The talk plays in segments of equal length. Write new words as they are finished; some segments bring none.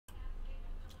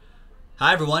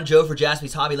Hi everyone, Joe for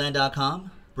JaspysHobbyland.com,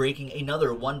 breaking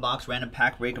another one-box random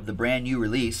pack break of the brand new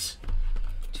release,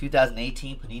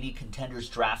 2018 Panini Contenders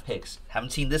Draft Picks.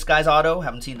 Haven't seen this guy's auto,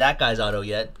 haven't seen that guy's auto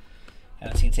yet,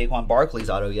 haven't seen Saquon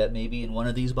Barkley's auto yet, maybe in one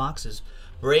of these boxes.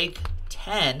 Break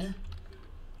 10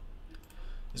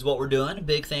 is what we're doing.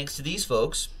 Big thanks to these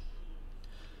folks.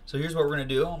 So here's what we're going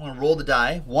to do. I'm going to roll the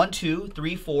die. 1, 2,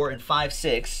 3, 4, and 5,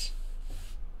 6.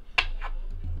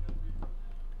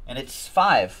 And it's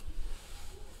 5.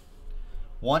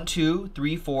 1, 2,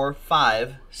 3, 4,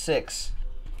 5, 6.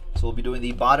 So we'll be doing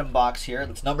the bottom box here.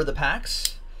 Let's number the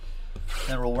packs.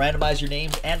 Then we'll randomize your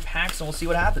names and packs, and we'll see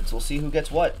what happens. We'll see who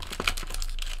gets what.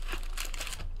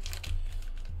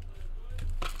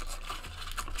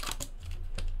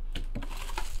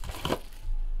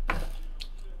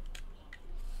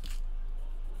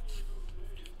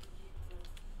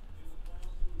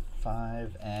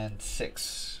 Five and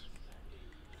 6.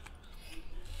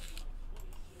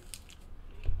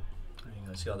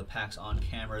 You can see all the packs on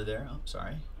camera there. Oh,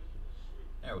 sorry.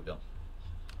 There we go.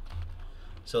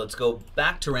 So let's go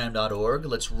back to ram.org.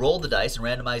 Let's roll the dice and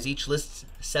randomize each list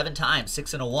 7 times.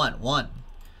 6 and a 1. 1,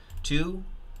 2,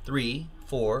 3,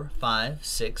 4, 5,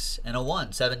 6, and a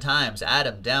 1. 7 times.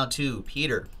 Adam down to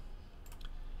Peter.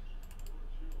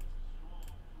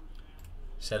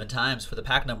 7 times for the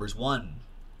pack numbers. 1,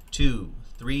 2,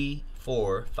 3,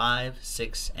 4, 5,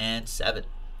 6, and 7.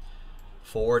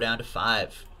 4 down to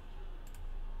 5.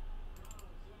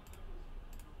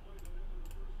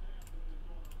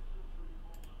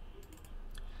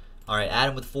 All right,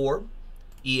 Adam with 4,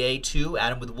 EA 2,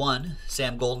 Adam with 1,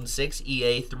 Sam Golden 6,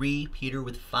 EA 3, Peter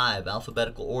with 5.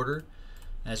 Alphabetical order,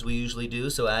 as we usually do.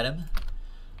 So Adam,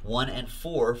 1 and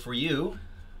 4 for you.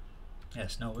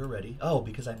 Yes, no, we're ready. Oh,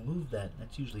 because I moved that.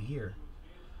 That's usually here.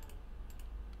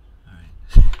 All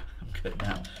right, I'm good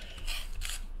now.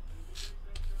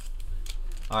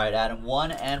 All right, Adam,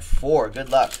 1 and 4. Good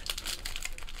luck.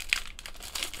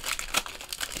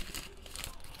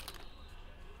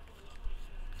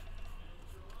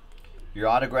 Your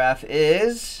autograph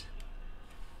is,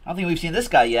 I don't think we've seen this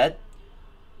guy yet.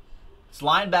 It's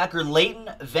linebacker Leighton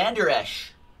Vander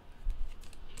Esch.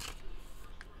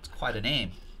 It's quite a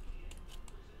name.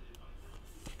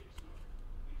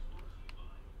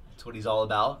 That's what he's all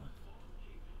about.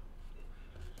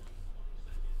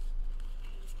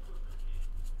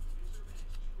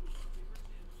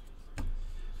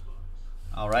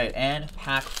 All right, and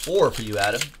pack 4 for you,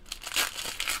 Adam.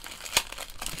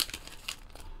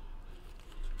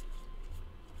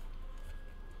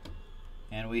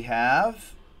 And we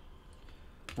have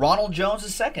Ronald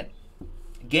Jones II.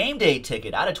 Game day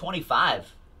ticket out of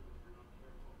 25.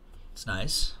 It's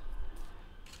nice.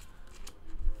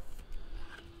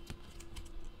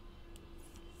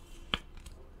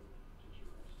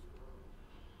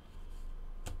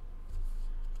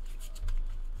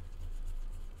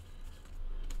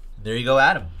 There you go,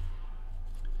 Adam.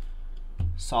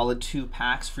 Solid 2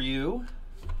 packs for you.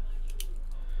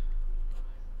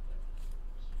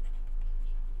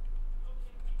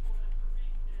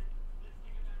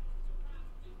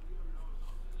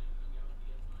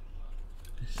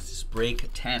 Break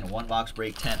 10, one box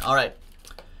break 10. All right,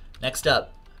 next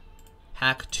up,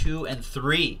 pack 2 and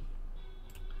 3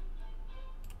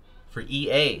 for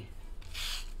EA.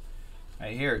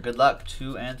 Right here, good luck,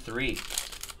 2 and 3. We've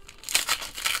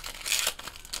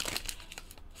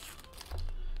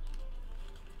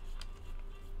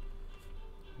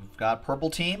got purple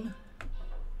team,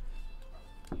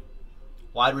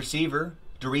 wide receiver,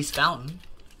 Darius Fountain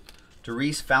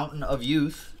of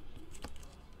Youth.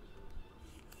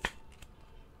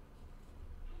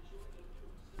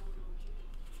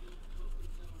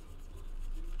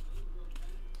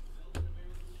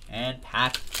 And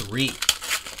pack 3. Let's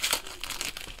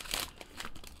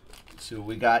see what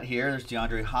we got here. There's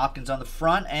DeAndre Hopkins on the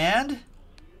front and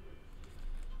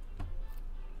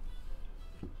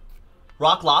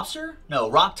Rock Lobster? No,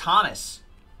 Rock Thomas,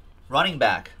 running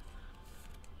back.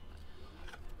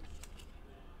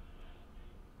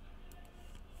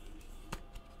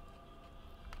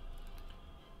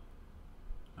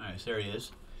 All right, so there he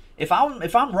is. If I'm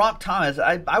Rock Thomas,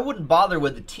 I wouldn't bother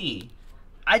with the T.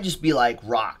 I'd just be like,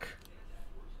 Rock.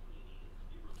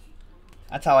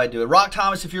 That's how I do it. Rock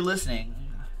Thomas, if you're listening,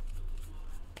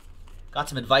 got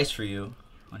some advice for you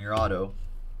on your auto.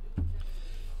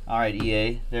 All right,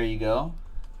 EA, there you go.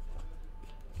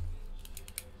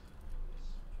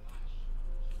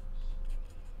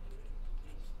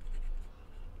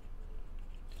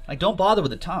 Like, don't bother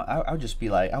with the Tom. I would just be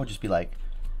like,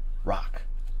 Rock.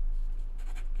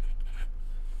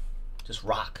 Just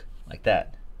rock like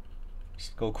that.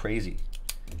 Just go crazy.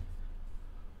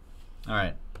 All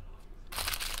right.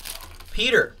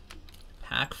 Peter,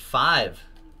 pack 5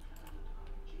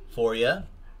 for you.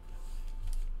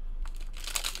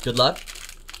 Good luck.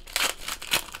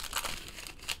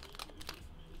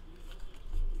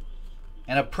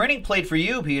 And a printing plate for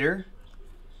you, Peter.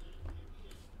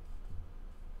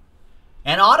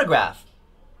 An autograph.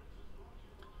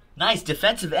 Nice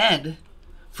defensive end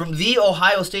from The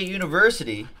Ohio State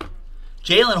University,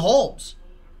 Jalen Holmes.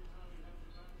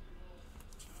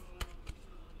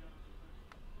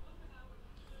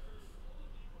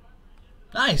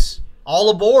 Nice. All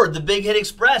aboard the Big Hit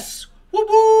Express. Whoop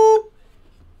whoop.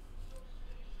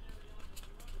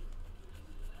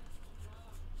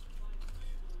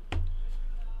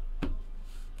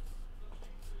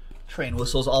 Train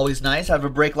whistle's always nice. Have a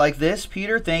break like this,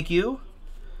 Peter. Thank you.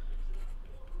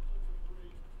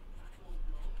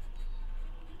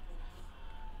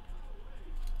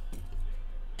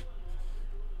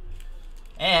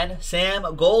 And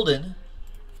Sam Golden,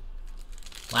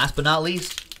 last but not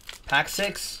least, pack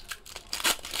 6.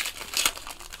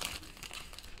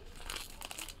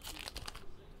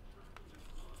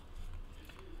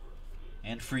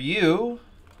 And for you,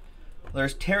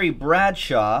 there's Terry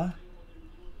Bradshaw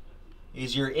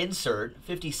is your insert,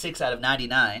 56 out of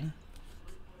 99.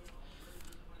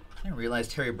 I didn't realize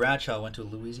Terry Bradshaw went to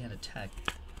Louisiana Tech.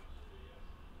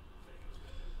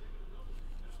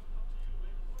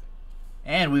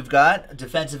 And we've got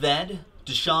defensive end,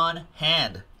 Deshaun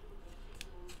Hand.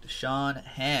 Deshaun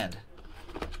Hand.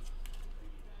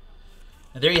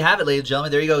 And there you have it, ladies and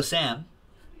gentlemen. There you go, Sam.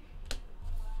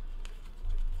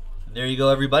 And there you go,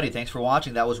 everybody. Thanks for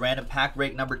watching. That was random pack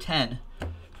break number 10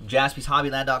 from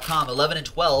JaspysHobbyland.com. 11 and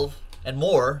 12 and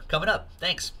more coming up.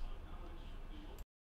 Thanks.